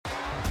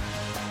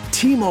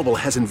T-Mobile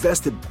has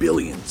invested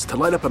billions to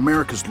light up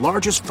America's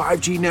largest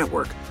 5G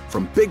network,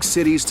 from big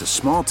cities to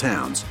small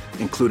towns,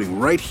 including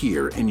right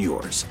here in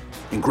yours.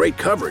 And great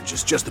coverage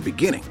is just the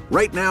beginning.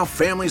 Right now,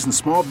 families and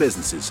small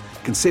businesses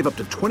can save up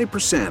to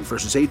 20%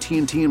 versus AT&T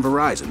and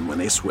Verizon when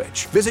they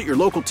switch. Visit your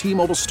local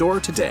T-Mobile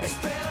store today.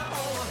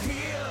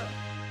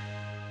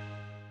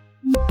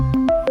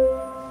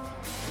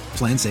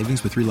 Plan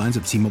savings with 3 lines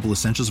of T-Mobile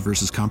Essentials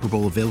versus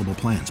comparable available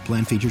plans.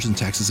 Plan features and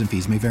taxes and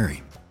fees may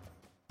vary.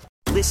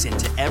 Listen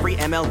to every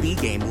MLB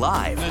game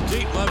live. In the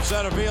deep left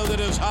center field, it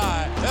is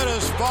high, it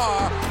is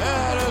far,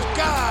 it is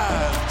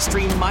gone.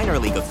 Stream minor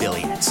league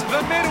affiliates.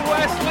 The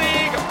Midwest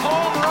League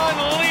home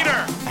run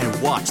leader.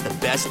 And watch the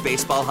best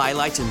baseball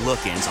highlights and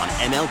look-ins on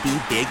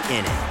MLB Big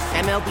Inning.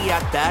 MLB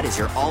At Bat is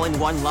your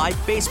all-in-one live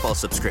baseball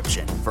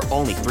subscription for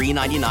only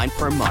 $3.99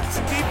 per month.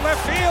 Deep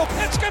left field,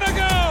 it's gonna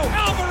go.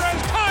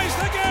 Alvarez ties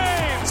the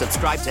game.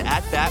 Subscribe to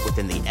At Bat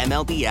within the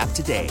MLB app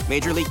today.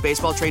 Major League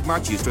Baseball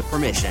trademarks used with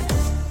permission.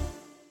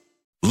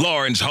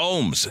 Lawrence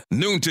Holmes,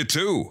 noon to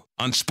 2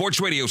 on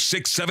Sports Radio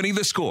 670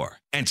 The Score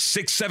and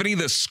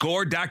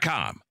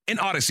 670thescore.com, an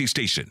Odyssey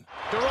station.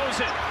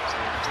 DeRozan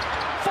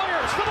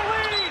fires for the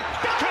lead.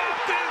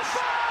 Compton's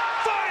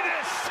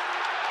finest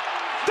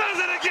does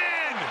it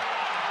again.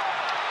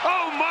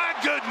 Oh my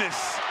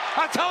goodness!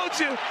 I told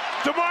you,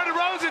 DeMar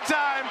DeRozan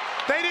time.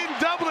 They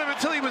didn't double him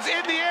until he was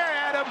in the air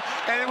at him,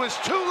 and it was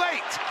too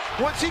late.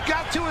 Once he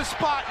got to his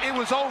spot, it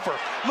was over.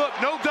 Look,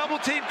 no double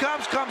team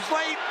comes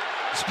late,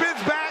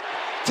 spins back.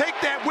 Take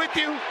that with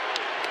you.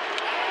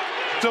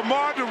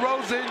 DeMar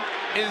DeRozan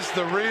is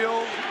the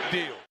real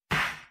deal.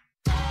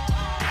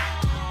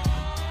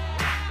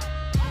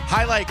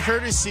 Highlight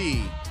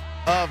courtesy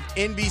of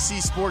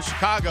NBC Sports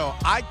Chicago.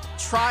 I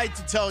tried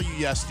to tell you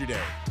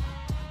yesterday.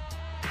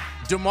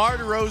 DeMar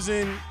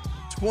DeRozan,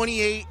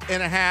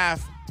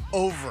 28.5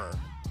 over.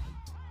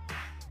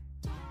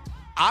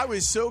 I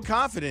was so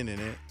confident in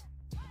it.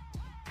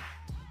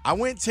 I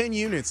went 10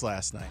 units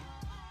last night.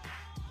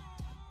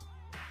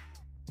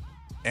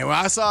 And when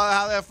I saw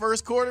how that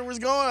first quarter was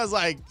going, I was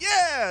like,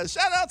 yeah,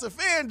 shout out to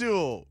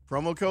FanDuel.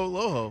 Promo code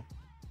LOHO.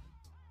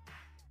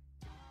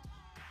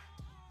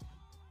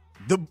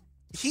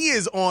 He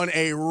is on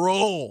a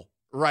roll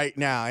right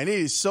now, and it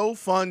is so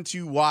fun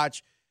to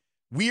watch.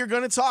 We are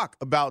going to talk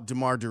about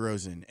DeMar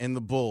DeRozan and the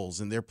Bulls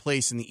and their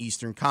place in the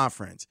Eastern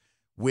Conference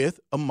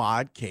with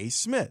Ahmad K.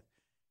 Smith.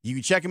 You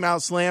can check him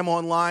out, Slam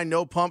Online,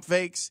 no pump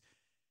fakes.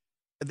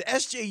 The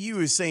SJU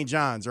is St.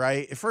 John's,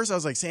 right? At first I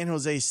was like San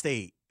Jose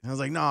State. And I was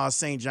like, no, it's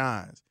St.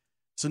 John's.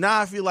 So now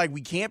I feel like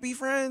we can't be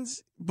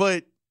friends,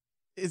 but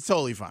it's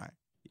totally fine.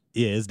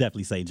 Yeah, it's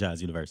definitely St.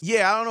 John's University.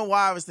 Yeah, I don't know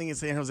why I was thinking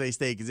San Jose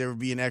State because there would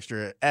be an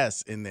extra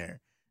S in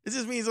there. It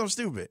just means I'm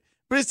stupid,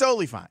 but it's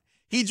totally fine.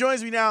 He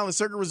joins me now on the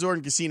Circa Resort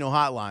and Casino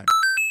hotline.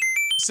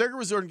 Circa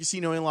Resort and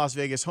Casino in Las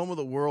Vegas, home of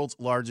the world's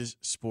largest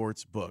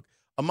sports book.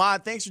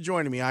 Ahmad, thanks for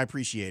joining me. I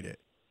appreciate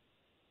it.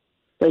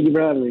 Thank you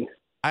for having me.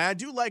 I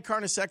do like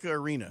Carnesecca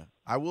Arena.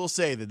 I will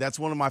say that that's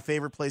one of my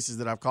favorite places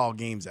that I've called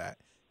games at.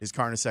 Is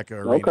Carnesecca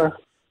Arena. Okay.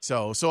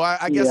 So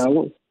I guess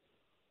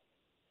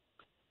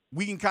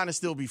we can kind of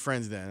still be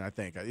friends then, I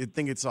think. I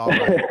think it's all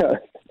right.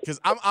 Because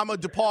I'm a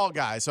DePaul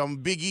guy, so I'm a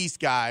Big East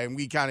guy, and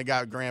we kind of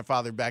got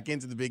grandfathered back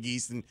into the Big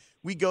East, and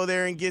we go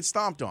there and get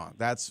stomped on.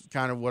 That's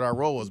kind of what our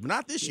role was. But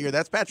not this year.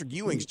 That's Patrick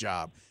Ewing's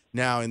job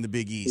now in the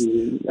Big East.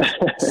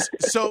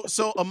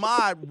 So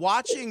Ahmad,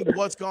 watching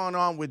what's going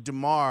on with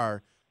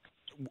DeMar,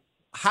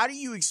 how do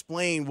you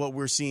explain what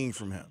we're seeing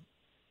from him?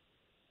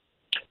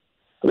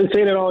 I've been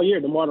saying it all year.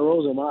 DeMar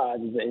DeRozan, in my eyes,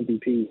 is the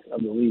MVP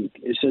of the league.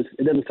 It's just,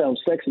 it doesn't sound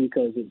sexy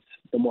because it's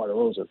DeMar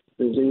DeRozan. If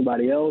it was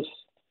anybody else,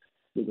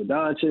 Luka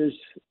Doncic,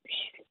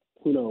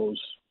 who knows,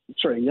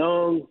 Trae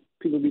Young,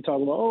 people be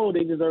talking about, oh,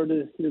 he deserve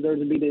to be the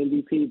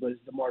MVP, but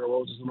it's DeMar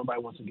DeRozan, so nobody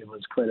wants to give him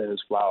his credit and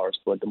his flowers.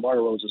 But DeMar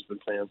DeRozan's been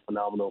playing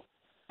phenomenal,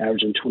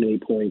 averaging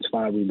 28 points,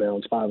 5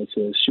 rebounds, 5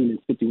 assists, shooting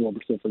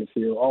 51% from the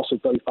field, also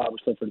 35%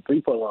 from the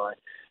three-point line.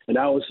 And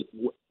that was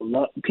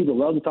 – people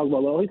love to talk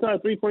about, well, he's not a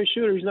three-point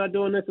shooter. He's not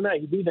doing this and that.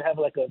 He did have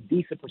like a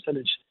decent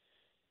percentage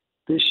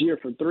this year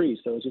for three.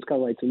 So it's just kind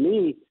of like, to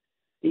me,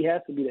 he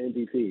has to be the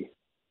MVP.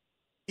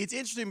 It's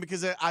interesting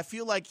because I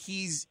feel like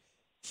he's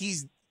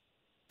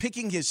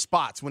picking his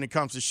spots when it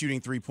comes to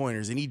shooting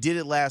three-pointers. And he did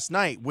it last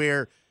night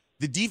where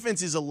the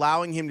defense is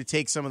allowing him to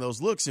take some of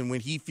those looks. And when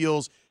he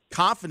feels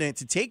confident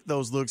to take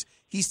those looks,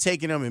 he's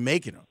taking them and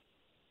making them.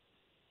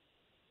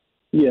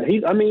 Yeah,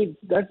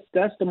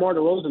 that's DeMar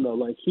DeRozan, though.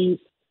 Like, he's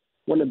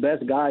one of the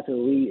best guys in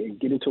the league and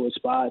get into his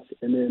spots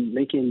and then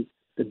making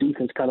the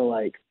defense kind of,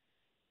 like,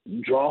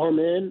 draw him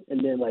in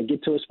and then, like,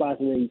 get to his spots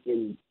and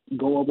then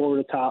go up over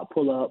the top,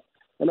 pull up,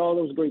 and all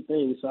those great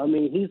things. So, I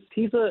mean,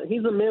 he's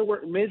a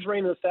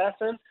mid-range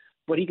assassin,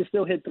 but he can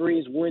still hit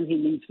threes when he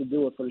needs to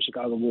do it for the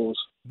Chicago Bulls.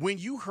 When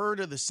you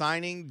heard of the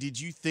signing, did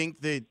you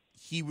think that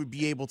he would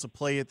be able to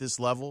play at this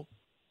level?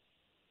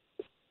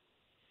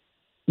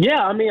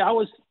 Yeah, I mean,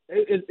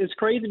 it's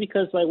crazy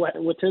because, like,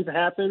 what tends to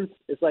happen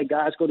is, like,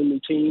 guys go to new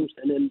teams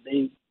and then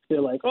they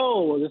feel like,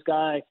 oh, well, this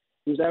guy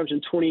He was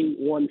averaging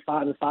 21,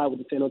 5 and 5 with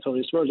the San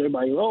Antonio Spurs.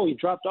 Everybody, he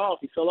dropped off.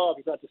 He fell off.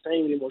 He's not the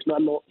same anymore.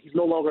 He's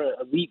no longer an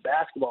elite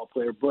basketball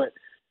player. But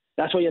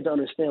that's what you have to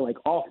understand, like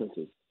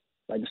offenses.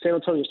 Like the San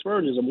Antonio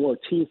Spurs is a more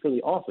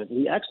team-friendly offense. And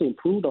he actually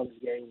improved on his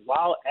game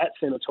while at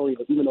San Antonio,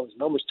 even though his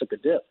numbers took a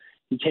dip.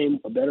 He became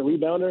a better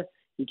rebounder.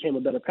 He became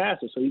a better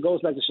passer. So he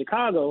goes back to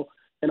Chicago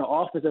in an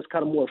offense that's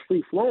kind of more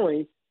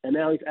free-flowing, and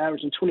now he's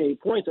averaging 28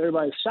 points.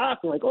 Everybody's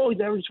shocked. Like,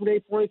 he's averaging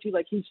 28 points.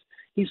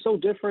 He's so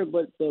different,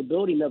 but the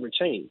ability never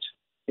changed.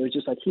 It was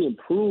just like he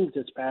improved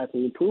his passing,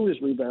 he improved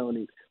his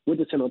rebounding with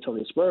the San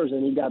Antonio Spurs,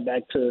 and he got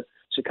back to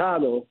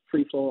Chicago,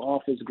 free-flowing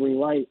offense, green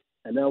light,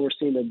 and now we're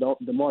seeing the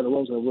DeMar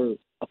DeRozan we're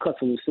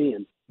accustomed to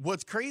seeing.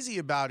 What's crazy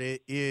about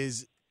it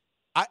is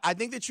I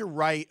think that you're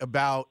right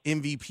about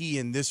MVP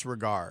in this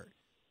regard.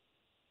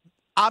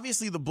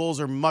 Obviously, the Bulls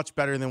are much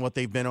better than what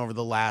they've been over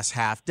the last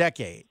half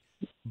decade.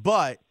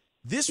 But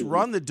this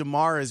run that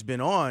DeMar has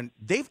been on,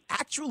 they've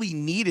actually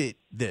needed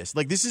this.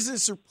 Like, this isn't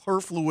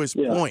superfluous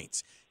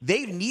points.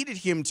 They've needed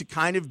him to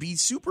kind of be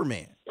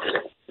Superman.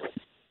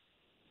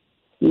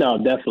 No,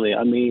 definitely.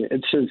 I mean,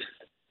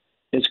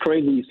 it's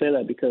crazy you say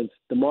that because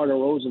DeMar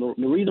DeRozan,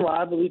 the reason why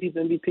I believe he's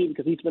MVP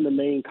because he's been the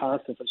main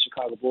constant for the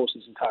Chicago Bulls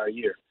this entire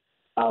year.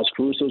 Alex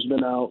Caruso's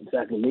been out,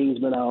 Zach LaVine's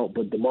been out,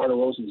 but DeMar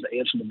DeRozan's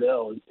answering the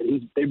bell,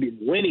 and they've been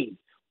winning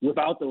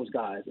without those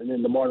guys. And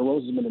then DeMar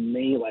DeRozan's been the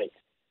main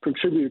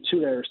contributor to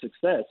their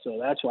success. So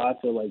that's why I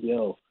feel like,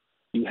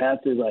 you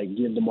have to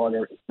give DeMar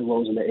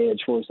DeRozan the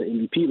edge for the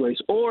MVP race.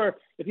 Or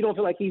if you don't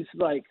feel like he's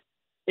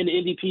in the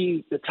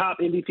MVP, the top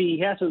MVP, he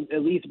has to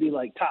at least be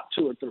top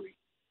 2 or 3.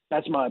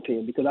 That's my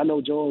opinion because I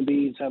know Joel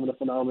Embiid's having a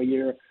phenomenal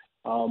year.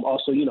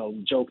 Also,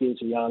 Jokic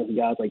and Giannis and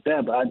guys like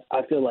that. But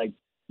I feel like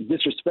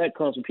disrespect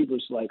comes when people are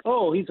like,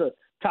 he's a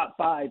top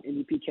 5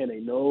 MVP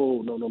candidate.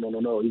 No.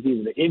 He's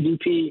either the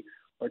MVP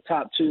or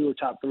top 2 or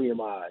top 3 in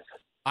my eyes.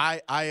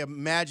 I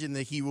imagine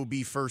that he will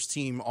be first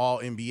team All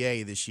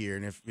NBA this year,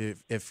 and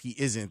if he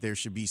isn't, there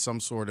should be some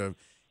sort of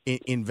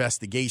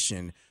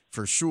investigation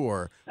for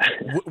sure.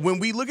 When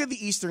we look at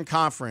the Eastern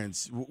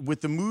Conference,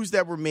 with the moves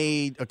that were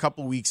made a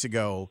couple weeks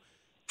ago,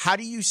 how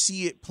do you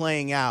see it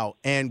playing out,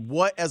 and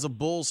what as a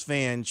Bulls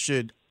fan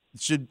should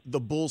the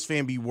Bulls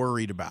fan be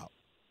worried about?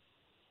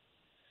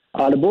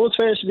 The Bulls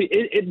fans should be.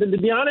 To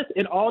be honest,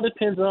 it all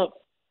depends on.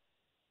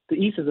 The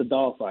East is a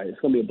dogfight.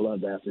 It's going to be a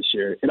bloodbath this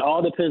year. It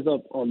all depends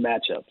on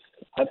matchups.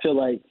 I feel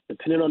like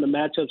depending on the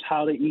matchups,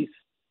 how the East,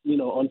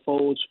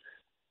 unfolds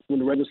when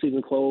the regular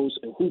season closes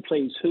and who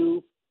plays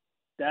who,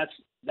 that's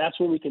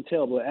when we can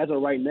tell. But as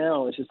of right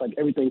now, it's just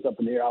everything's up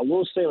in the air. I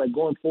will say,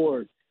 going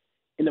forward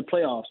in the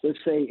playoffs, let's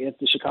say if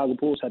the Chicago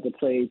Bulls had to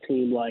play a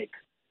team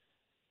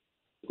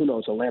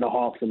Atlanta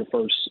Hawks in the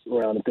first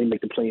round, if they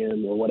make the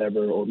play-in or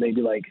whatever, or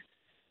maybe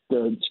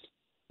the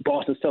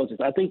Boston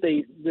Celtics. I think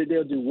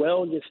they'll do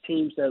well against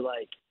teams that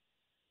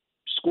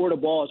score the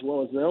ball as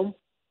well as them,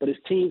 but it's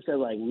teams that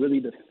really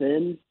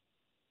defend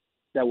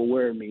that will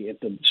worry me if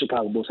the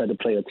Chicago Bulls had to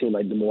play a team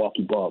like the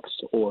Milwaukee Bucks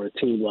or a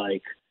team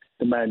like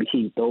the Miami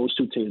Heat. Those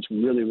two teams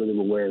really, really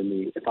will worry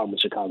me if I'm a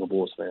Chicago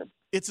Bulls fan.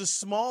 It's a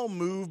small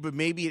move, but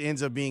maybe it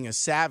ends up being a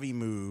savvy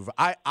move.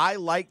 I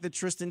like the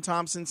Tristan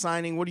Thompson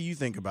signing. What do you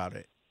think about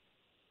it?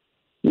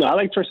 No, I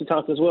like Tristan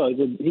Thompson as well.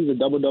 He's a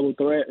double-double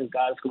threat. A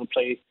guy that's going to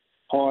play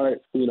hard,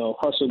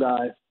 hustle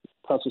guy,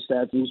 hustle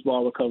stats, loose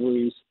ball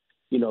recoveries,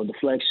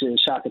 deflection,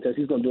 shot contest.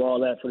 He's going to do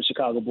all that for the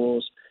Chicago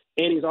Bulls.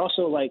 And he's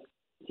also,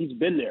 he's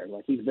been there.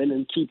 He's been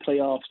in key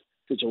playoff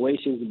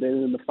situations, he's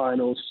been in the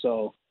finals.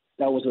 So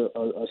that was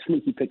a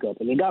sneaky pickup.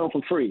 And they got him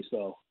for free,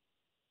 so.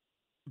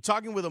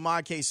 Talking with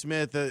Ahmad K.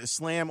 Smith,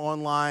 Slam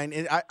Online,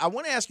 and I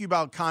want to ask you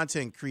about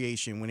content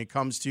creation when it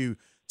comes to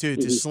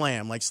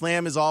Slam.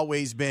 Slam has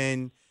always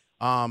been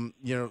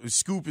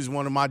Scoop is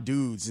one of my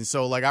dudes. And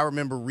so, I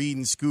remember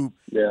reading Scoop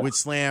with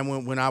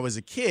Slam when I was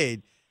a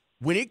kid.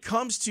 When it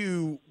comes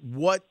to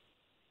what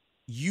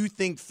you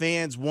think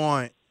fans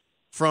want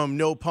from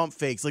No Pump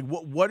Fakes,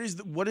 what is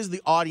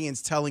the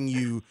audience telling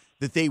you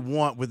that they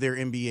want with their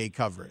NBA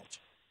coverage?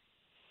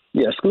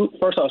 Yeah, Scoop.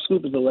 First off,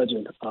 Scoop is a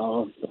legend.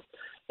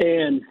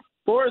 And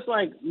for us,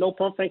 No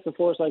Pump Fakes, and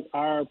for us,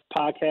 our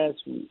podcast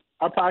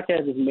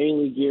is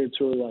mainly geared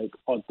to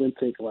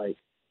authentic,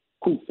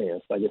 hoop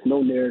fans. It's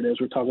no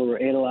narratives. We're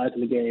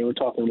analyzing the game. We're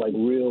talking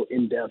real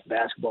in-depth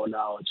basketball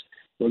knowledge.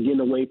 We're getting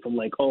away from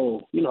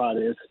you know how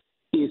it is.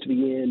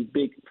 ESPN,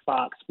 big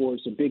Fox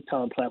Sports, the big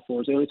time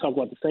platforms. They only talk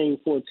about the same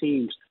 4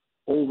 teams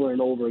over and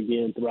over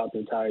again throughout the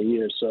entire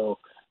year. So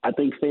I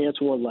think fans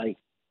want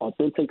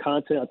authentic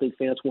content. I think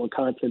fans want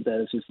content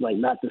that is just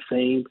not the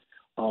same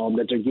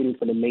that they're getting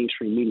from the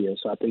mainstream media.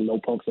 So I think No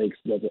Pump Fakes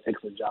does an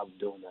excellent job of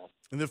doing that.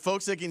 And the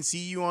folks that can see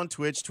you on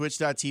Twitch,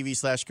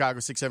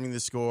 twitch.tv/Chicago670 The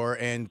Score,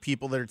 and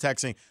people that are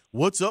texting,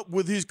 what's up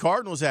with his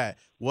Cardinals hat?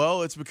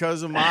 Well, it's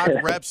because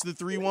Ahmad reps the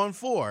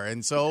 314.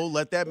 And so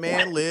let that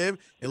man live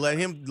and let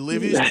him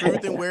live his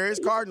truth and wear his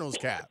Cardinals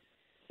cap.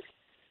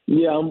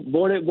 Yeah, I'm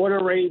born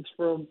and raised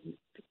from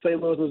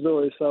St. Louis,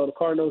 Missouri. So the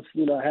Cardinals,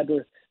 I had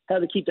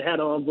to keep the hat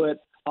on.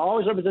 But I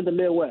always represent the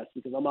Midwest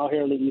because I'm out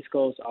here on the East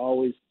Coast. I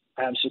always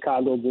have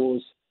Chicago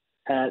Bulls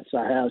hats.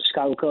 I have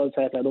Chicago Cubs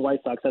hats. I have the White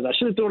Sox hats. I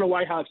should have thrown the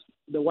White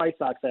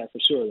Sox hat for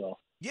sure, though.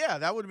 Yeah,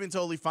 that would have been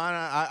totally fine.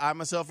 I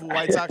myself am a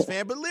White Sox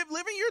fan, but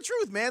living your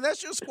truth, man.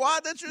 That's your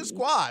squad. That's your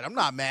squad. I'm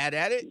not mad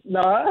at it.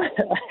 No,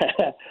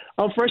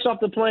 I'm fresh off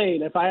the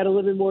plane. If I had a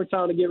little bit more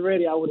time to get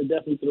ready, I would have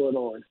definitely threw it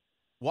on.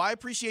 Well, I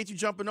appreciate you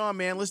jumping on,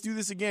 man. Let's do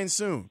this again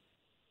soon.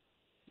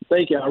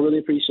 Thank you. I really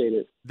appreciate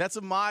it. That's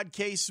Ahmad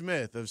K.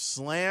 Smith of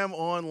Slam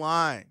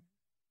Online.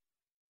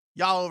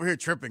 Y'all over here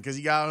tripping because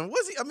he got him.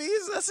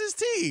 That's his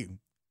team.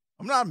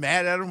 I'm not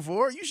mad at him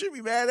for it. You should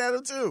be mad at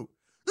him, too.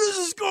 This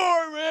is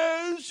Score,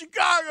 man. It's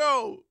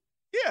Chicago.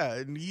 Yeah,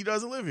 and he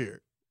doesn't live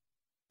here.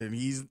 And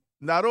he's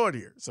not on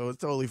here, so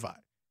it's totally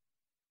fine.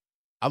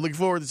 I'm looking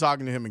forward to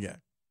talking to him again.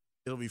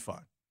 It'll be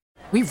fun.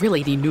 We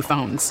really need new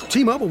phones.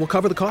 T-Mobile will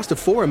cover the cost of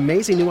 4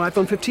 amazing new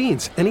iPhone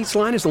 15s, and each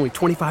line is only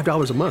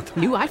 $25 a month.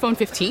 New iPhone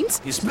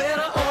 15s? It's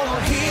better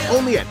over here.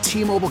 Only at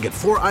T-Mobile, get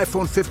 4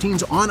 iPhone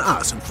 15s on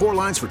us and 4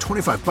 lines for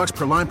 $25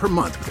 per line per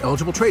month with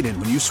eligible trade-in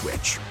when you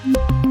switch.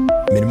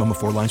 Minimum of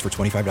 4 lines for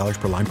 $25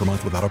 per line per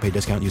month with autopay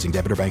discount using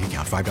debit or bank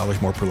account.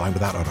 $5 more per line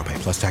without autopay,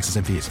 plus taxes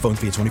and fees. Phone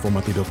fee at 24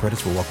 monthly bill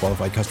credits for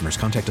well-qualified customers.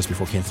 Contact us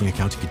before canceling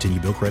account to continue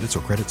bill credits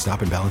or credit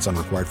stop and balance on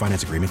required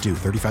finance agreement due.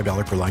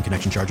 $35 per line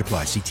connection charge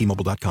applies. See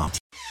T-Mobile.com.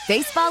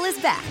 Baseball is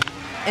back,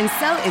 and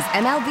so is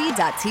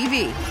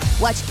MLB.tv.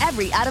 Watch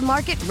every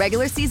out-of-market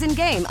regular season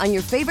game on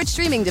your favorite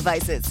streaming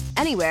devices.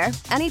 Anywhere,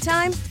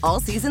 anytime,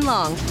 all season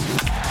long.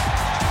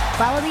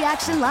 Follow the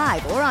action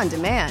live or on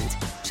demand.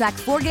 Track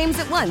 4 games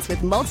at once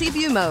with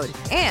multi-view mode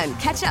and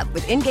catch up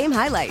with in-game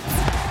highlights.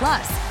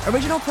 Plus,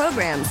 original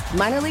programs,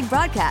 minor league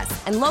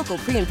broadcasts, and local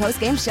pre- and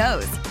post-game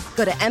shows.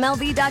 Go to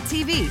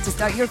MLB.tv to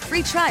start your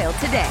free trial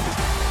today.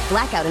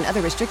 Blackout and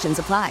other restrictions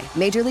apply.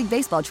 Major League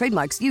Baseball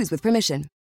trademarks used with permission.